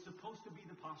Father is supposed to be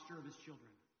the posture of His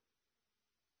children,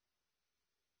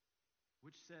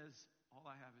 which says, all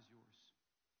I have is yours.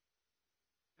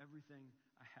 Everything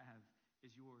I have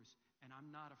is yours. And I'm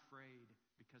not afraid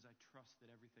because I trust that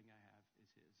everything I have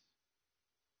is His.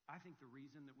 I think the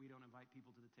reason that we don't invite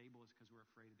people to the table is because we're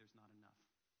afraid there's not enough.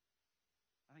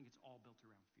 I think it's all built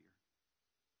around fear.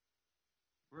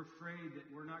 We're afraid that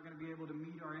we're not going to be able to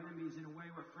meet our enemies in a way.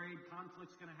 We're afraid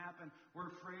conflict's going to happen.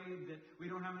 We're afraid that we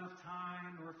don't have enough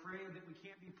time. We're afraid that we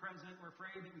can't be present. We're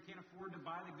afraid that we can't afford to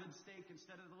buy the good steak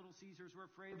instead of the Little Caesars. We're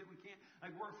afraid that we can't,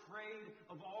 we're afraid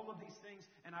of all of these things.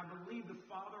 And I believe the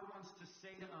Father wants to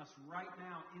say to us right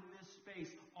now in this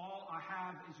space, all I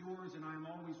have is yours and I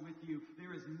am always with you.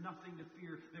 There is nothing to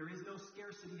fear. There is no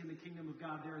scarcity in the kingdom of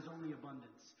God. There is only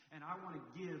abundance. And I want to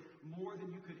give more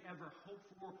than you could ever hope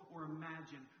for or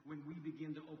imagine when we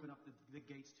begin to open up the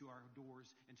gates to our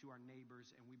doors and to our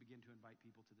neighbors and we begin to invite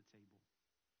people to the table.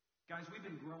 Guys, we've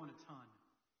been growing a ton.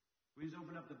 We just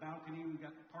opened up the balcony. We've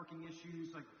got parking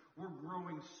issues. Like, we're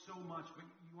growing so much. But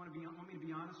want me to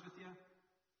be honest with you?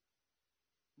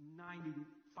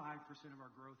 95% of our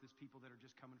growth is people that are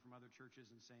just coming from other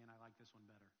churches and saying, I like this one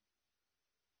better.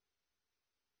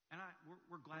 And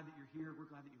we're glad that you're here.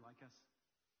 We're glad that you like us.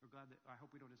 We're glad that, I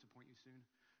hope we don't disappoint you soon,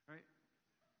 right?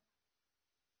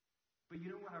 But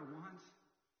you know what I want?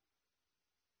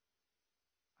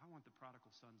 I want the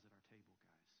prodigal sons at our table,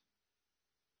 guys.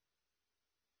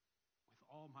 With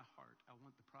all my heart, I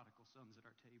want the prodigal sons at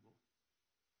our table.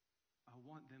 I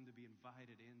want them to be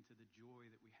invited into the joy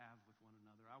that we have with one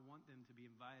another. I want them to be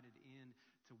invited in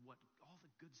to all the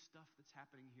good stuff that's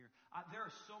happening here. There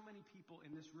are so many people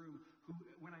in this room who,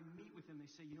 when I meet with them,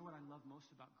 they say, you know what I love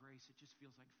most about Grace? It just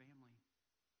feels like family.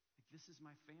 Like, this is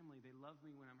my family. They love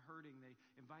me when I'm hurting. They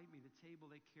invite me to the table.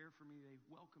 They care for me. They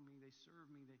welcome me. They serve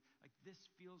me.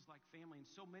 This feels like family. And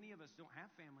so many of us don't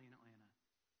have family in Atlanta.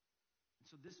 And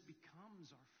so this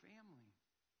becomes our family.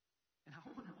 And I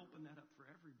want to open that up for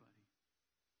everybody.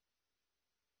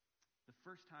 The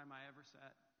first time I ever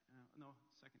sat,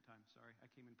 second time, sorry.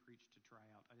 I came and preached to try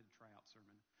out. I did a tryout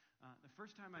sermon. The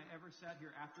first time I ever sat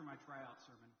here after my tryout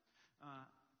sermon,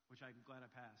 which I'm glad I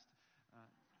passed.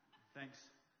 Thanks,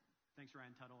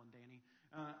 Ryan Tuttle and Danny.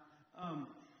 The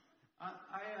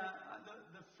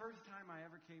first time I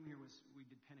ever came here we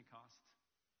did Pentecost.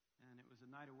 And it was a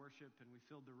night of worship, and we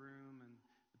filled the room, and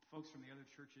the folks from the other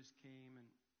churches came,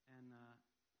 and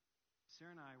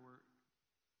Sarah and I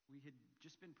we had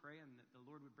just been praying that the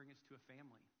Lord would bring us to a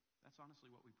family. That's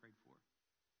honestly what we prayed for.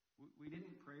 We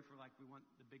didn't pray for we want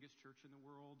the biggest church in the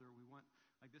world, or we want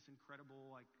this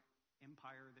incredible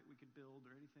empire that we could build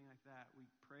or anything like that. We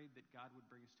prayed that God would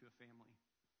bring us to a family,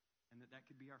 and that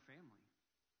could be our family,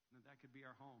 and that could be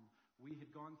our home. We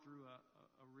had gone through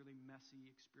a really messy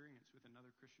experience with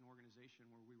another Christian organization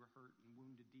where we were hurt and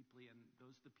wounded deeply, and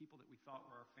the people that we thought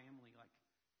were our family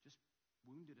just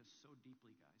wounded us so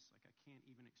deeply, guys. I can't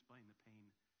even explain the pain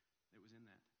that was in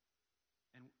that.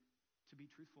 And to be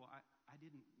truthful, I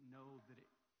didn't know that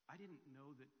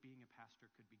being a pastor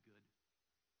could be good.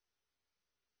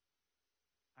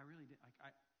 I really did.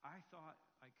 I thought,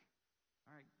 all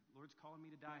right, Lord's calling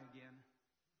me to die again.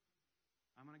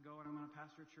 I'm going to go and I'm going to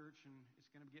pastor a church, and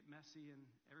it's going to get messy, and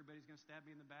everybody's going to stab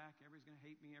me in the back. Everybody's going to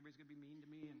hate me. Everybody's going to be mean to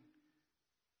me, and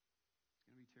it's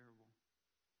going to be terrible.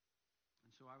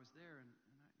 And so I was there, and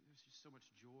there's just so much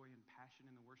joy and passion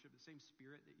in the worship. The same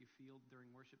spirit that you feel during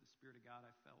worship, the Spirit of God,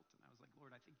 I felt. And I was like,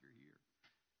 Lord, I think you're here.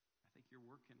 I think you're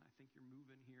working. I think you're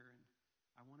moving here, and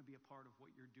I want to be a part of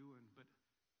what you're doing. But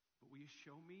will you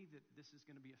show me that this is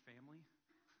going to be a family?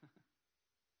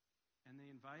 And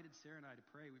they invited Sarah and I to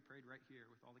pray. We prayed right here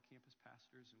with all the campus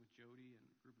pastors and with Jody and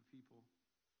a group of people.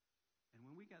 And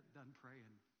when we got done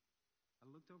praying, I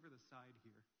looked over the side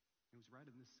here. It was right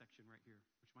in this section right here,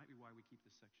 which might be why we keep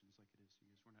this sections like it is, you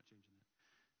guys. We're not changing that.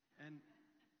 And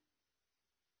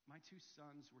my two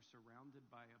sons were surrounded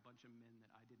by a bunch of men that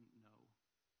I didn't know,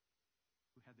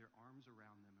 who had their arms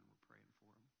around them and were praying for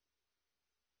them.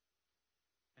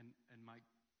 And Mike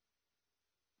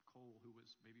Cole, who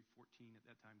was maybe 14 at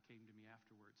that time, came to me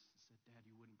afterwards and said, Dad,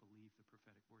 you wouldn't believe the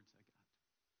prophetic words I got.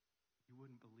 You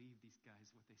wouldn't believe these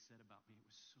guys, what they said about me. It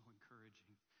was so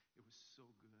encouraging. It was so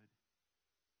good.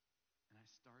 And I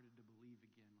started to believe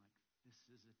again, this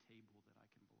is a table that I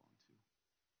can belong to.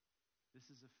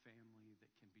 This is a family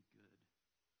that can be good.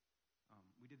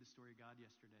 We did the story of God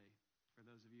yesterday, for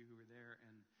those of you who were there,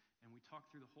 and we talked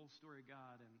through the whole story of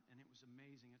God, and it was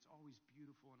amazing. It's always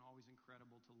beautiful and always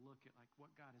incredible to look at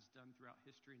what God has done throughout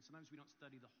history. And sometimes we don't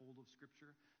study the whole of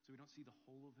Scripture, so we don't see the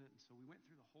whole of it. And so we went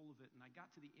through the whole of it, and I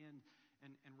got to the end,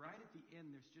 and right at the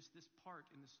end, there's just this part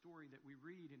in the story that we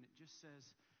read, and it just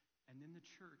says, and then the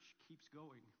church keeps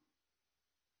going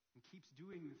and keeps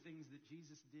doing the things that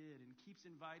Jesus did and keeps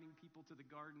inviting people to the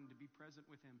garden to be present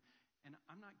with him. And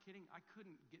I'm not kidding. I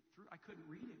couldn't get through. I couldn't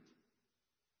read it.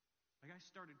 I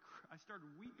started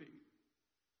weeping,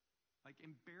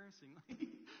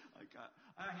 embarrassingly.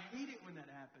 I hate it when that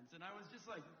happens. And I was just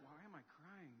like, why am I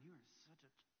crying? You are such a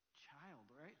child,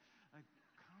 right?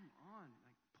 Come on.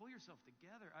 Pull yourself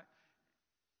together.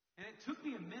 And it took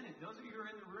me a minute. Those of you who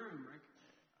are in the room,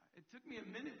 it took me a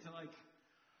minute to oh,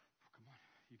 come on,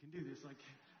 you can do this.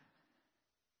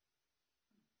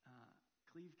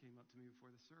 Cleve came up to me before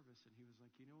the service, and he was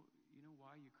like, you know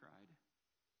why you cried?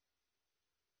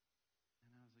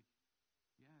 And I was like,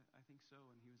 yeah, I think so.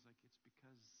 And he was like, it's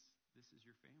because this is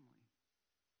your family.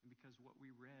 And because what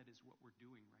we read is what we're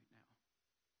doing right now.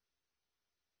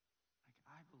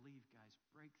 I believe, guys,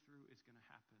 breakthrough is going to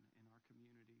happen in our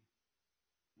community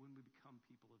when we become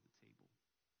people of the table.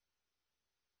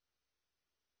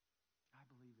 I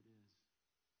believe it is.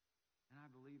 And I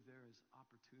believe there is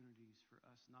opportunities for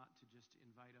us not to just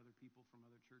invite other people from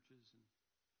other churches and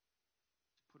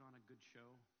to put on a good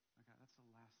show. Like, that's the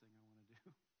last thing I want to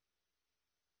do.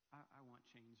 I want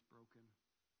chains broken.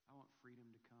 I want freedom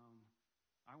to come.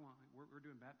 We're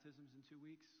doing baptisms in 2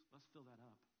 weeks. Let's fill that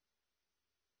up.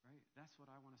 Right? That's what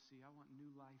I want to see. I want new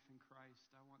life in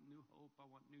Christ. I want new hope. I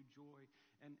want new joy.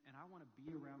 And I want to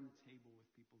be around the table with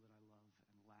people that I love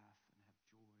and laugh and have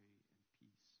joy and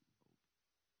peace and hope.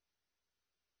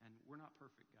 And we're not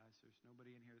perfect, guys. There's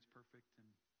nobody in here that's perfect. And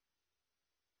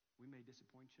we may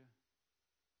disappoint you.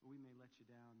 We may let you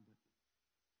down. But,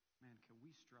 man, can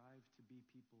we strive to be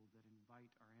people that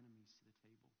invite our enemies to the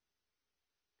table?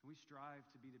 Can we strive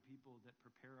to be the people that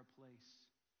prepare a place?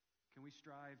 Can we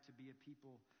strive to be a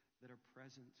people that are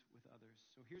present with others?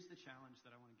 So here's the challenge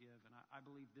that I want to give, and I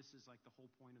believe this is like the whole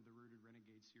point of the Rooted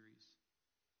Renegade series.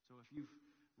 So if you've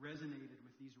resonated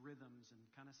with these rhythms and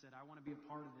kind of said, I want to be a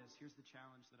part of this, here's the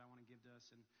challenge that I want to give to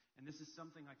us. And this is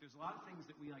something like, there's a lot of things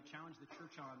that we like challenge the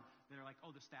church on that are like,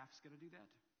 oh, the staff's going to do that?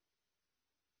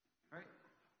 Right?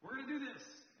 We're going to do this.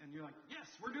 And you're like, yes,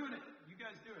 we're doing it. You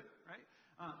guys do it, right?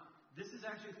 This is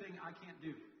actually a thing I can't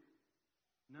do.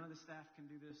 None of the staff can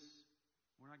do this.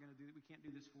 We're not going to do it. We can't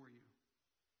do this for you.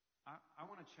 I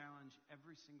want to challenge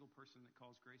every single person that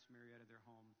calls Grace Marietta their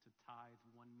home to tithe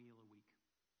 1 meal a week,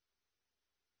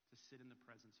 to sit in the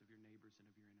presence of your neighbors and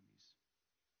of your enemies.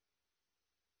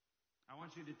 I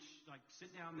want you to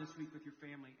sit down this week with your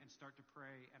family and start to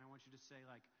pray, and I want you to say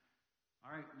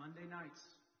all right, Monday nights,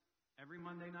 every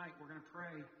Monday night we're going to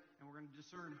pray, and we're going to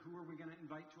discern who are we going to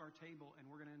invite to our table, and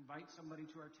we're going to invite somebody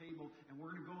to our table, and we're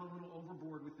going to go a little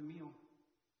overboard with the meal.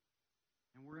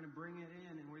 And we're going to bring it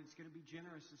in, and it's going to be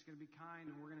generous, it's going to be kind,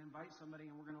 and we're going to invite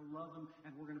somebody, and we're going to love them,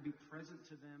 and we're going to be present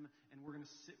to them, and we're going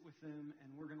to sit with them,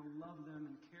 and we're going to love them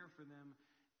and care for them,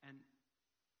 and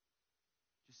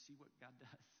just see what God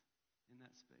does in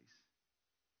that space.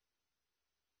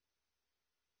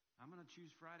 I'm going to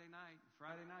choose Friday night.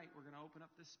 Friday night, we're going to open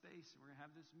up this space, and we're going to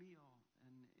have this meal.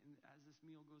 And as this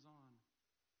meal goes on,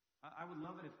 I would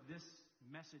love it if this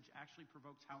message actually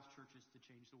provokes house churches to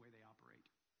change the way they operate.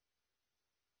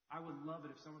 I would love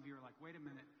it if some of you are like, wait a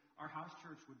minute, our house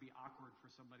church would be awkward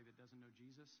for somebody that doesn't know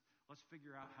Jesus. Let's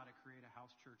figure out how to create a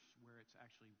house church where it's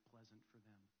actually pleasant for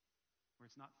them, where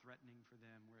it's not threatening for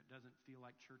them, where it doesn't feel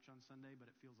like church on Sunday, but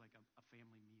it feels like a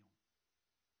family meal.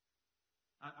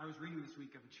 I was reading this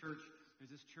week of a church.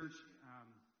 There's this church, I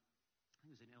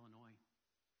think it was in Illinois.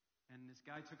 And this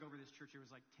guy took over this church. There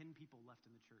was like 10 people left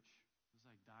in the church. It was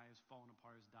like it was falling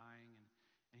apart, it was dying.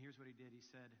 And here's what he did. He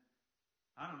said,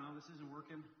 I don't know, this isn't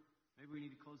working. Maybe we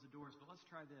need to close the doors, but let's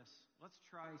try this. Let's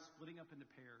try splitting up into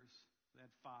pairs. They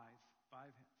had five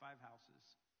houses.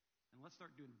 And let's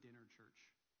start doing dinner church.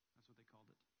 That's what they called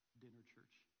it, dinner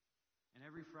church. And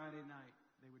every Friday night,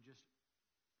 they would just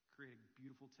create a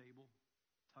beautiful table,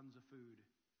 tons of food,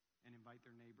 and invite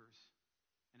their neighbors.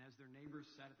 And as their neighbors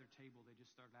sat at their table, they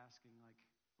just started asking, like,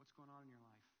 what's going on in your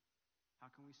life? How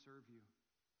can we serve you?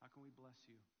 How can we bless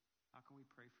you? How can we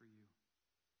pray for you?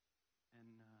 And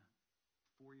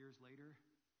 4 years later,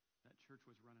 that church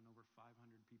was running over 500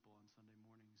 people on Sunday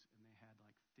mornings, and they had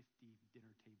like 50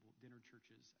 dinner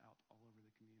churches out all over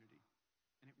the community.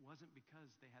 And it wasn't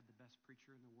because they had the best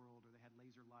preacher in the world, or they had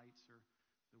laser lights, or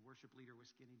the worship leader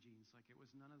with skinny jeans. Like, it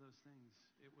was none of those things.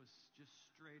 It was just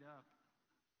straight up.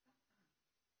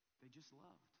 They just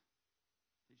loved.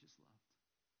 They just loved.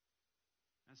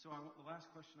 And so the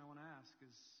last question I want to ask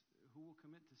is, who will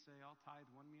commit to say, I'll tithe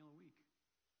 1 meal a week?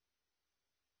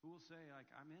 Who will say, like,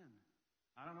 I'm in?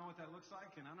 I don't know what that looks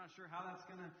like, and I'm not sure how that's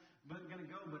gonna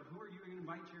go, but who are you going to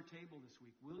invite to your table this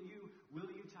week? Will you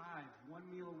tithe 1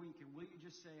 meal a week, and will you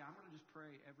just say, I'm going to just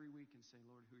pray every week and say,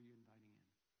 Lord, who are you inviting in?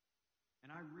 And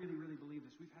I really, really believe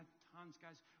this. We've had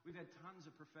tons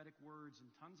of prophetic words and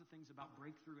tons of things about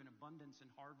breakthrough and abundance and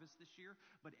harvest this year,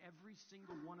 but every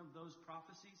single one of those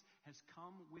prophecies has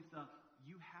come with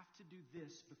you have to do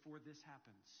this before this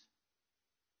happens.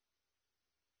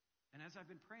 And as I've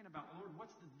been praying about, Lord,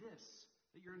 what's the this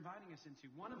that you're inviting us into?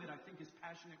 One of it, I think, is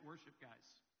passionate worship, guys.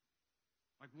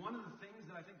 Like, one of the things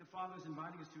that I think the Father is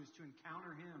inviting us to is to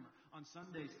encounter Him on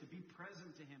Sundays, to be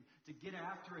present to Him, to get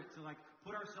after it, to like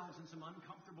put ourselves in some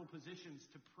uncomfortable positions,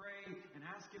 to pray and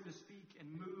ask Him to speak and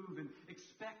move and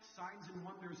expect signs and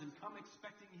wonders and come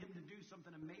expecting Him to do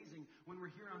something amazing when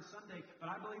we're here on Sunday. But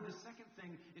I believe the second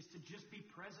thing is to just be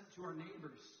present to our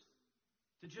neighbors.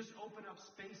 To just open up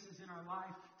spaces in our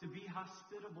life, to be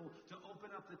hospitable, to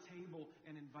open up the table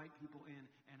and invite people in.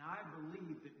 And I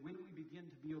believe that when we begin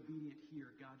to be obedient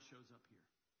here, God shows up here.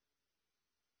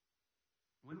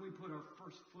 When we put our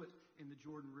first foot in the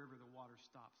Jordan River, the water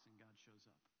stops and God shows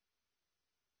up.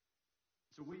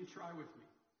 So will you try with me?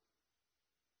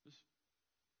 Just,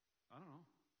 I don't know,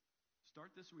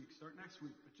 Start this week, start next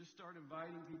week, but just start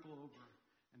inviting people over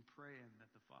and praying that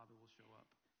the Father will show up.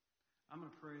 I'm going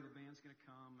to pray, the band's going to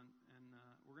come, and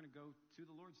we're going to go to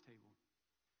the Lord's table.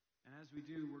 And as we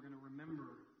do, we're going to remember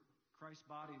Christ's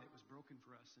body that was broken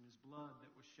for us and his blood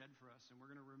that was shed for us. And we're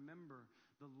going to remember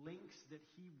the lengths that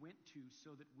he went to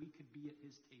so that we could be at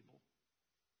his table.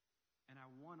 And I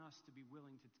want us to be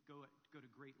willing to go to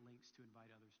great lengths to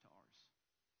invite others to ours.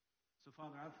 So,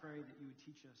 Father, I pray that you would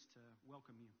teach us to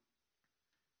welcome you,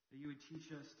 that you would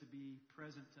teach us to be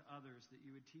present to others, that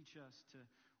you would teach us to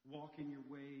walk in your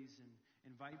ways and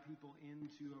invite people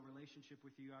into a relationship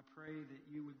with you. I pray that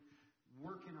you would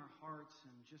work in our hearts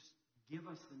and just give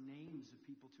us the names of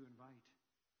people to invite.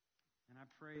 And I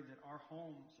pray that our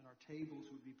homes and our tables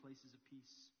would be places of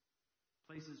peace,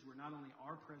 places where not only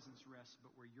our presence rests,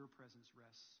 but where your presence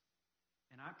rests.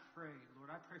 And I pray,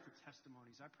 Lord, I pray for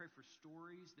testimonies. I pray for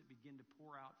stories that begin to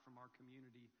pour out from our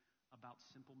community about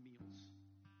simple meals,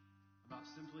 about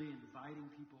simply inviting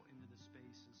people into the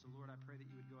space. And so, Lord, I pray that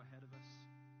you would go ahead of us.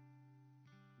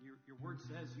 Your word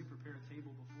says you prepare a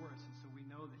table before us, and so we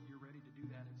know that you're ready to do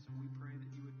that. And so we pray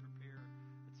that you would prepare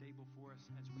a table for us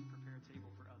as we prepare a table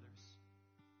for others.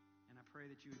 And I pray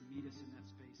that you would meet us in that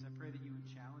space. I pray that you would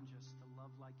challenge us to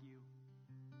love like you,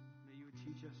 that you would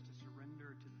teach us to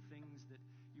surrender to the things that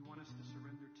you want us to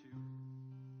surrender to.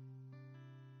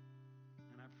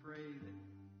 And I pray that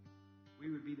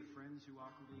we would be the friends who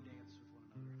awkwardly dance with one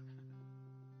another,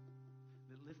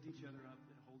 that lift each other up,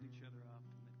 that hold each other up.